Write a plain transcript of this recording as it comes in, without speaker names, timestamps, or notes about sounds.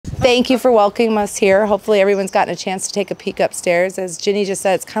Thank you for welcoming us here. Hopefully everyone's gotten a chance to take a peek upstairs. As Ginny just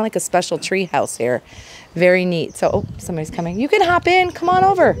said, it's kind of like a special tree house here. Very neat. So, oh, somebody's coming. You can hop in. Come on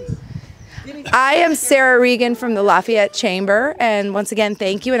over. I am Sarah Regan from the Lafayette Chamber, and once again,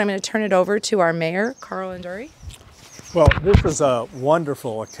 thank you. And I'm going to turn it over to our mayor, Carl Anduri. Well, this is a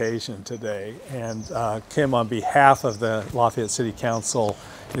wonderful occasion today, and Kim, on behalf of the Lafayette City Council,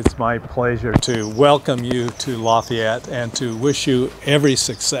 it's my pleasure to welcome you to Lafayette and to wish you every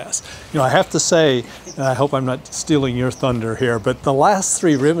success. You know, I have to say, and I hope I'm not stealing your thunder here, but the last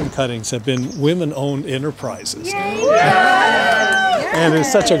 3 ribbon cuttings have been women-owned enterprises. And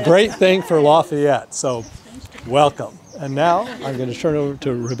it's such a great thing for Lafayette, so welcome. And now I'm going to turn it over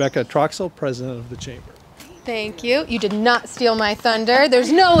to Rebecca Troxel, President of the Chamber. Thank you. You did not steal my thunder.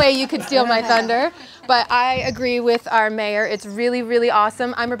 There's no way you could steal my thunder. But I agree with our mayor. It's really, really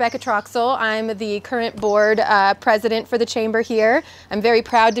awesome. I'm Rebecca Troxel. I'm the current board president for the chamber here. I'm very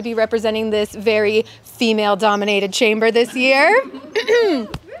proud to be representing this very female-dominated chamber this year.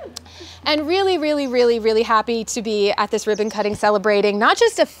 And really, really, really, really happy to be at this ribbon cutting celebrating not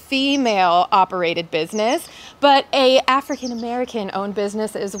just a female operated business, but a African-American owned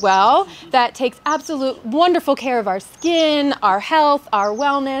business as well that takes absolute wonderful care of our skin, our health, our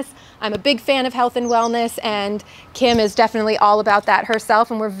wellness. I'm a big fan of health and wellness, and Kim is definitely all about that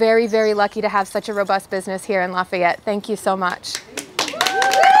herself, and we're very, very lucky to have such a robust business here in Lafayette. Thank you so much.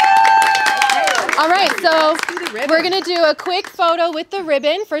 All right, so we're going to do a quick photo with the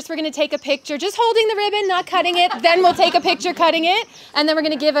ribbon. First, we're going to take a picture just holding the ribbon, not cutting it. Then we'll take a picture cutting it. And then we're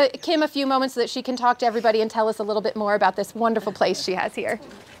going to give Kim a few moments so that she can talk to everybody and tell us a little bit more about this wonderful place she has here.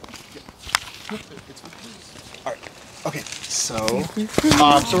 All right. Okay, so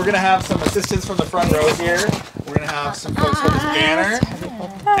we're going to have some assistants from the front row here. We're going to have some folks hold this banner.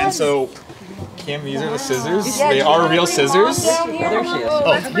 And so, Kim, these are the scissors. They are real scissors. Oh,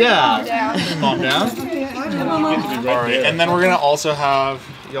 yeah. Mom down. All right, and then we're going to also have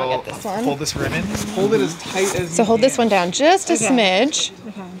y'all hold this ribbon. Just hold it as tight as So hold this one down just a smidge.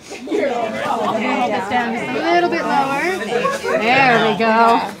 Right. Hold this down just a little bit lower. There we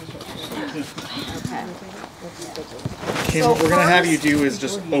go. Kim, what we're going to have you do is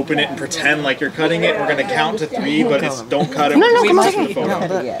just open it and pretend like you're cutting it. We're going to count to 3, but it's don't cut it. No, come on. The photo.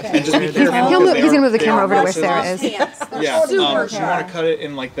 And just be careful. He's going to move the camera over to where Sarah is. Yeah, you want to cut it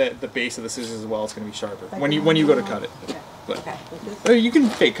in like the base of the scissors as well. It's going to be sharper when you go to cut it. But you can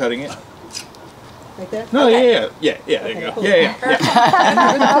fake cutting it. Right there? No, yeah. There you go. Yeah.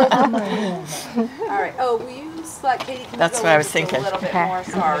 All right. Oh, will you select Katie? That's what I was thinking. A little bit more.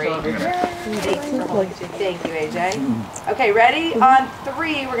 Sorry. Thank you, AJ. Okay, ready? On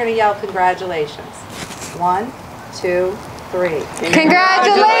 3, we're going to yell congratulations. 1, 2, 3.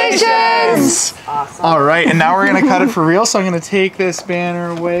 Congratulations! Awesome. All right, and now we're going to cut it for real. So I'm going to take this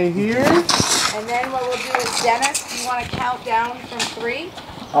banner away here. And then what we'll do is, Dennis, do you want to count down from 3?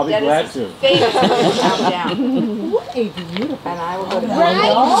 I'll be glad to. Count down. And I will go to 3.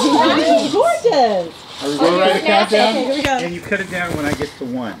 Right. Gorgeous. Are we going to count down? Okay, here we go. And you cut it down when I get to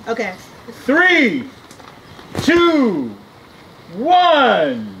 1. Okay. 3, 2,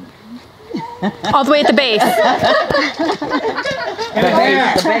 1. All the way at the base. And a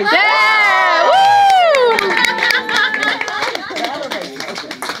half. Yeah! Woo!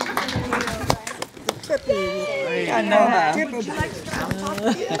 I know that. Would you like to talk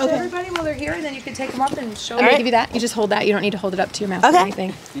to everybody while they're here, and then you can take them up and show I'm them? going to give you that. You just hold that. You don't need to hold it up to your mouth or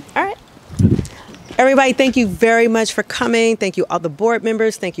anything. All right. Everybody, thank you very much for coming. Thank you all the board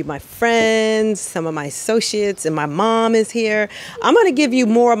members. Thank you my friends, some of my associates, and my mom is here. I'm going to give you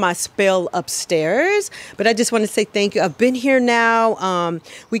more of my spiel upstairs, but I just want to say thank you. I've been here now.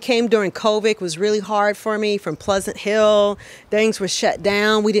 We came during COVID. It was really hard for me from Pleasant Hill. Things were shut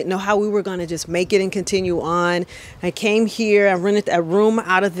down. We didn't know how we were going to just make it and continue on. I came here. I rented a room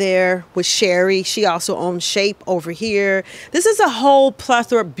out of there with Sherry. She also owns Shape over here. This is a whole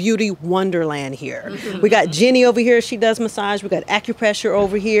plethora of beauty wonderland here. We got Jenny over here. She does massage. We got acupressure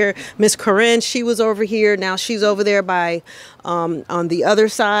over here. Miss Corinne, she was over here. Now she's over there by on the other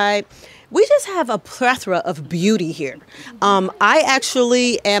side. We just have a plethora of beauty here. I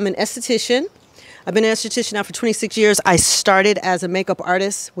actually am an esthetician. I've been an esthetician now for 26 years. I started as a makeup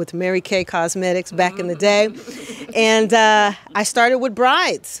artist with Mary Kay Cosmetics back in the day. And I started with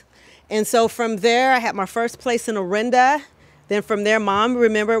brides. And so from there, I had my first place in Orinda. Then from there, Mom,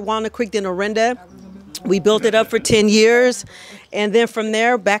 remember Walnut Creek, then Orinda. We built it up for 10 years. And then from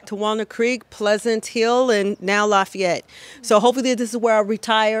there, back to Walnut Creek, Pleasant Hill, and now Lafayette. So hopefully this is where I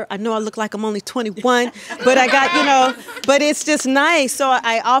retire. I know I look like I'm only 21, but I got, but it's just nice. So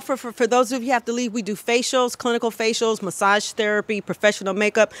I offer for those of you who have to leave, we do facials, clinical facials, massage therapy, professional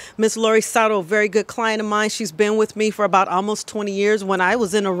makeup. Miss Lori Sato, a very good client of mine. She's been with me for about almost 20 years when I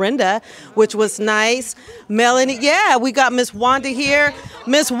was in Orinda, which was nice. Melanie, yeah, we got Miss Wanda here.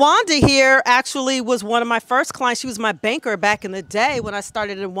 Miss Wanda here actually was one of my first clients. She was my banker back in the day when I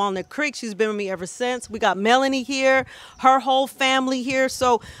started in Walnut Creek. She's been with me ever since. We got Melanie here, her whole family here.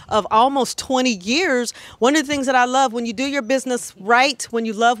 So of almost 20 years, one of the things that I love when you do your business right, when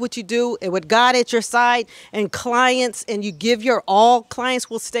you love what you do, and with God at your side and clients, and you give your all, clients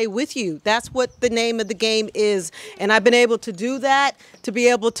will stay with you. That's what the name of the game is. And I've been able to do that, to be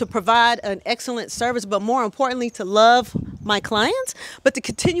able to provide an excellent service, but more importantly, to love my clients, but to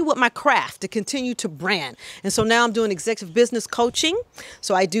continue with my craft, to continue to brand. And so now I'm doing executive business coaching.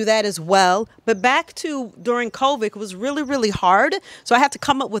 So I do that as well. But back to during COVID, it was really, really hard. So I had to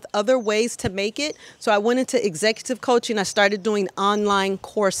come up with other ways to make it. So I went into executive coaching. I started doing online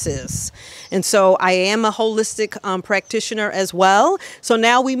courses. And so I am a holistic practitioner as well. So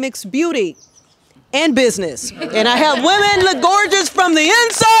now we mix beauty and business. And I help women look gorgeous from the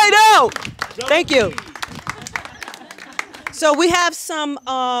inside out. Thank you. So we have some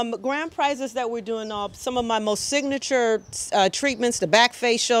grand prizes that we're doing. Some of my most signature treatments, the back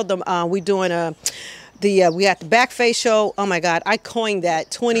facial. We're doing we had the back facial. Oh my God, I coined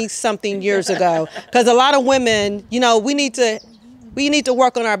that 20-something years ago because a lot of women, we need to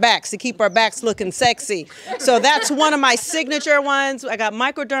work on our backs to keep our backs looking sexy. So that's one of my signature ones. I got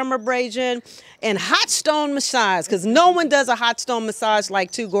microdermabrasion and hot stone massage because no one does a hot stone massage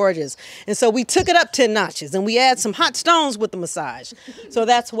like 2GORJIS. And so we took it up 10 notches and we add some hot stones with the massage. So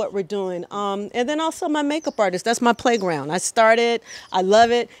that's what we're doing. And then also my makeup artist, that's my playground. I started, I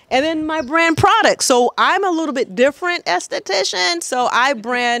love it. And then my brand products. So I'm a little bit different esthetician. So I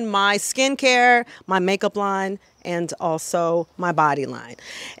brand my skincare, my makeup line, and also my body line.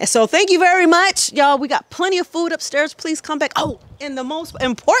 And so thank you very much, y'all. We got plenty of food upstairs. Please come back. Oh, and the most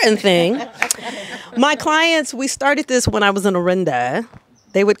important thing, my clients, we started this when I was in Orinda.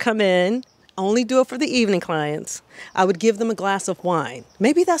 They would come in, only do it for the evening clients. I would give them a glass of wine.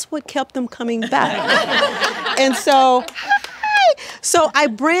 Maybe that's what kept them coming back. And so I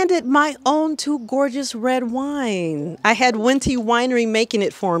branded my own 2GORJIS red wine. I had Winty Winery making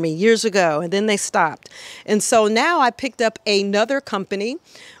it for me years ago, and then they stopped. And so now I picked up another company,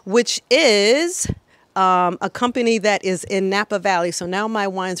 which is a company that is in Napa Valley. So now my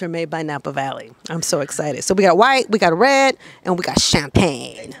wines are made by Napa Valley. I'm so excited. So we got white, we got red, and we got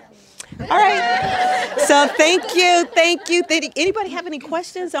champagne. All right. So thank you. Anybody have any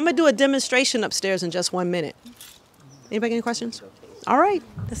questions? I'm going to do a demonstration upstairs in just 1 minute. Anybody got any questions? All right,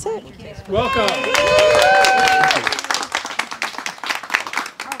 that's it. Welcome. All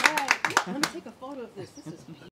right, let me take a photo of this. This is